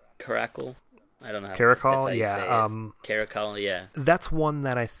 Regal Caracal. I don't know. Caracal, yeah. Caracal, yeah. That's one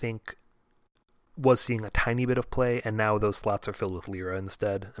that I think was seeing a tiny bit of play, and now those slots are filled with Lyra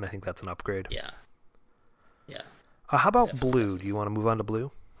instead, and I think that's an upgrade. Yeah. How about blue? Do you want to move on to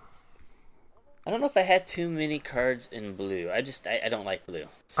blue? I don't know if I had too many cards in blue. I don't like blue.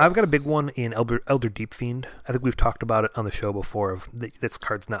 So. I've got a big one in Elder Deep Fiend. I think we've talked about it on the show before. Of this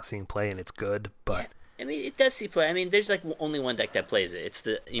card's not seeing play, and it's good, but yeah. I mean, it does see play. I mean, there's like only one deck that plays it. It's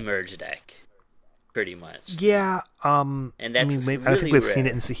the Emerge deck, pretty much. Yeah. And that's really I think we've rare. seen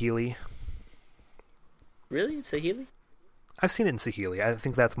it in Saheeli. Really, in Saheeli? I've seen it in Saheeli. I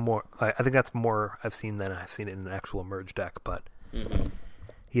think that's more. I think that's more I've seen than I've seen it in an actual Emerge deck. But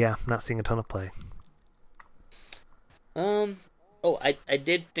yeah, not seeing a ton of play. Oh, I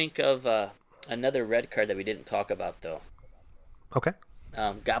did think of another red card that we didn't talk about though. Okay.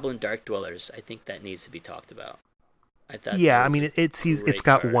 Goblin Dark Dwellers. I think that needs to be talked about. I thought. Yeah, I mean, it's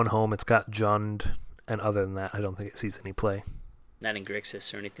got card. one home. It's got Jund, and other than that, I don't think it sees any play. Not in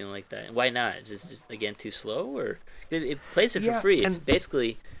Grixis or anything like that. Why not? Is this just, again, too slow, or it plays it for Yeah, free? It's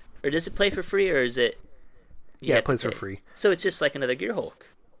basically, or does it play for free, or is it? Yeah, it plays for free. So it's just like another Gearhulk.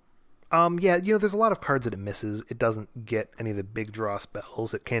 Yeah, there's a lot of cards that it misses. It doesn't get any of the big draw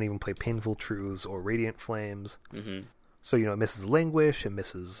spells. It can't even play Painful Truths or Radiant Flames. Mm-hmm. So, it misses Languish. It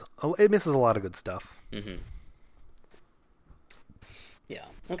misses a lot of good stuff. Mm-hmm. Yeah.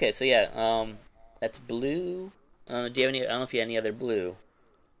 Okay, so yeah, that's blue. Do you have any? I don't know if you have any other blue.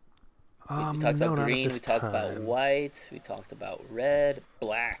 We talked about green. We talked about white. We talked about red,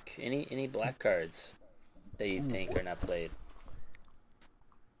 black. Any black cards that you think are not played?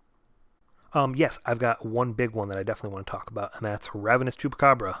 Yes, I've got one big one that I definitely want to talk about, and that's Ravenous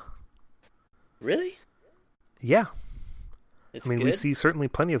Chupacabra. Really? Yeah. It's good? We see certainly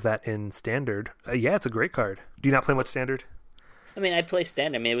plenty of that in Standard. Yeah, it's a great card. Do you not play much Standard? I mean, I play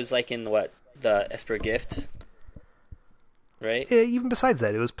Standard. I mean, it was like in the Esper Gift, right? Yeah, even besides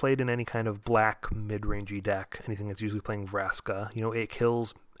that, it was played in any kind of black mid-rangey deck. Anything that's usually playing Vraska. It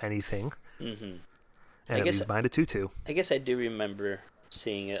kills anything. Mm-hmm. And it leaves behind a 2/2. I guess I do remember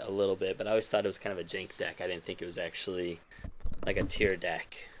seeing it a little bit, but I always thought it was kind of a jank deck. I didn't think it was actually like a tier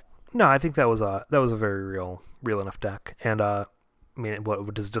deck. No, I think that was a very real enough deck. And I mean,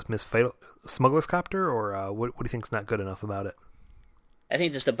 what does it just miss Smuggler's Copter, or what do you think's not good enough about it? I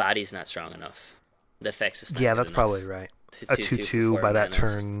think just the body's not strong enough. The effects is not yeah, that's enough. Probably right. A 2/2 by that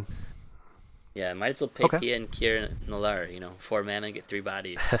turn. Yeah, might as well pick Pia and Kier Nalar. 4 mana, get 3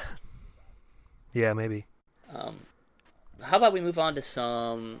 bodies. Yeah, maybe. How about we move on to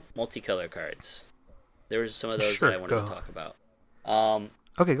some multicolor cards? There were some of those that I wanted to talk about.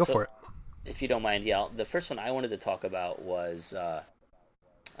 Okay, go for it. if you don't mind, yeah, the first one I wanted to talk about was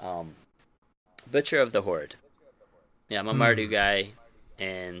Butcher of the Horde. Yeah, I'm a Mardu guy,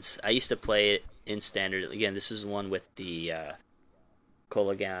 and I used to play it in Standard. Again, this was one with the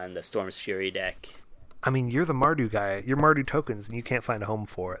Kolaghan, the Storm's Fury deck. I mean, you're the Mardu guy. You're Mardu tokens, and you can't find a home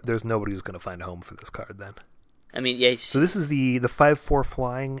for it. There's nobody who's going to find a home for this card, then. I mean, yeah. So this is the 5/4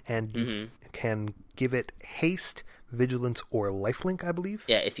 flying, and you can give it haste, vigilance, or lifelink, I believe.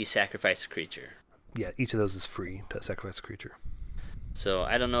 Yeah, if you sacrifice a creature. Yeah, each of those is free to sacrifice a creature. So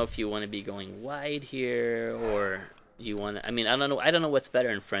I don't know if you want to be going wide here, or you want to... I mean, I don't know what's better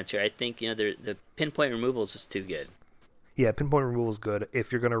in Frontier. I think, the pinpoint removal is just too good. Yeah, pinpoint removal is good.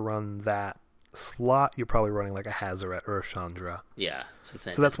 If you're going to run that slot, you're probably running like a Hazoret or a Chandra. Yeah,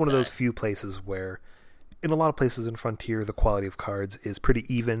 something. So that's one of those few places where, in a lot of places in Frontier, the quality of cards is pretty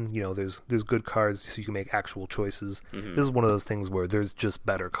even. There's good cards, so you can make actual choices. This is one of those things where there's just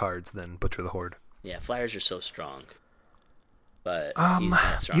better cards than Butcher the Horde. Yeah, Flyers are so strong. But he's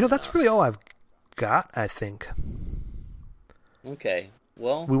not strong that's enough. really all I've got, I think. Okay,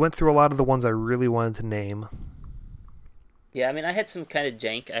 well... We went through a lot of the ones I really wanted to name. Yeah, I mean, I had some kind of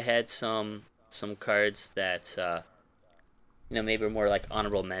jank. I had some cards that, maybe were more like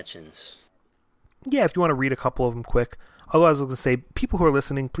honorable mentions. Yeah, if you want to read a couple of them quick. Although I was going to say, people who are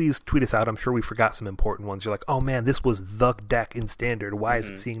listening, please tweet us out. I'm sure we forgot some important ones. You're like, oh man, this was the deck in Standard. Why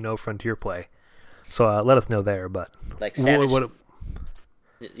is it seeing no Frontier play? So let us know there. But like Savage...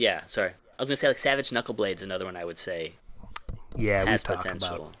 Yeah, sorry. I was going to say like Savage Knuckleblade's another one I would say. Yeah, has we've talked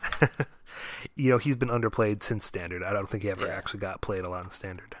potential. about. He's been underplayed since Standard. I don't think he ever actually got played a lot in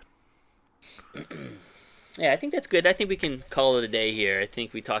Standard. Yeah, I think that's good. I think we can call it a day here. I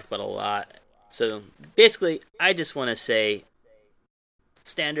think we talked about a lot. So basically, I just want to say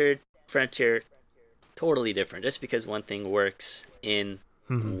Standard, Frontier, totally different. Just because one thing works in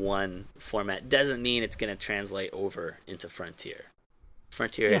one format doesn't mean it's going to translate over into Frontier.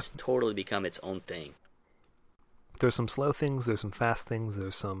 Frontier has totally become its own thing. There's some slow things, there's some fast things,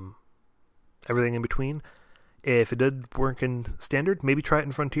 there's some everything in between. If it did work in Standard, maybe try it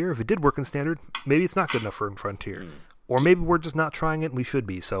in Frontier. If it did work in Standard, maybe it's not good enough for in Frontier. Or maybe we're just not trying it and we should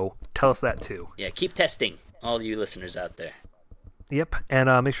be, so tell us that too. Yeah, keep testing, all you listeners out there. Yep,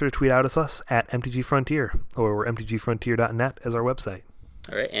 and make sure to tweet out at us at MTG Frontier, or mtgfrontier.net as our website.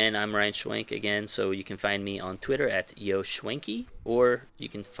 All right, and I'm Ryan Schwenk again, so you can find me on Twitter at YoSchwenky, or you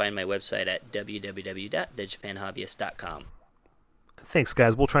can find my website at www.thejapanhobbyist.com. Thanks,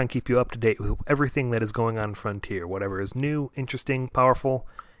 guys. We'll try and keep you up to date with everything that is going on in Frontier. Whatever is new, interesting, powerful,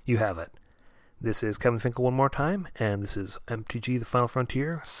 you have it. This is Kevin Finkel one more time, and this is MTG The Final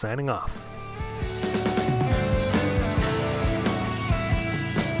Frontier, signing off.